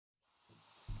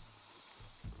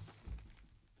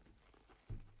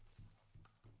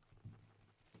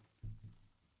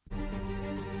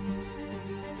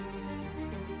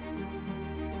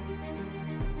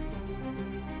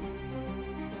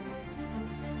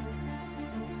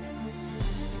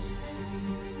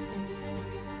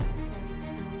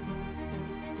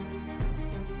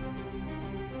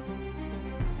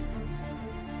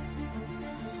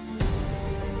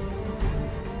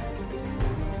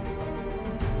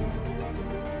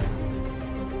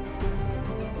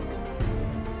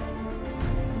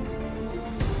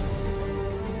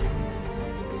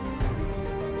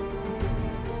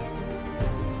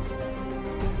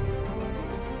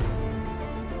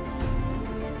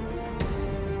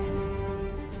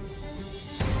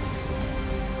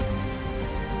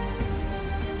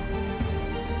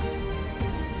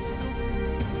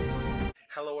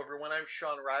I'm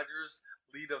Shawn Rogers,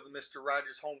 lead of the Mr.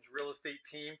 Rogers Homes real estate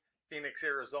team, Phoenix,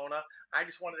 Arizona. I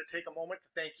just wanted to take a moment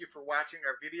to thank you for watching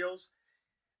our videos.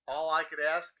 All I could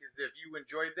ask is if you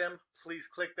enjoyed them, please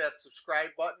click that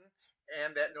subscribe button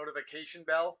and that notification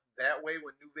bell. That way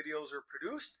when new videos are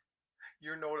produced,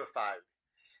 you're notified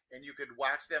and you could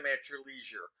watch them at your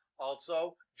leisure.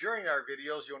 Also, during our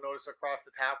videos, you'll notice across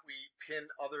the top we pin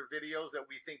other videos that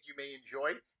we think you may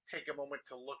enjoy. Take a moment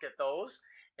to look at those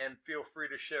and feel free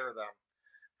to share them.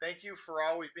 Thank you for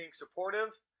always being supportive.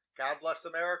 God bless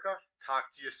America. Talk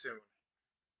to you soon.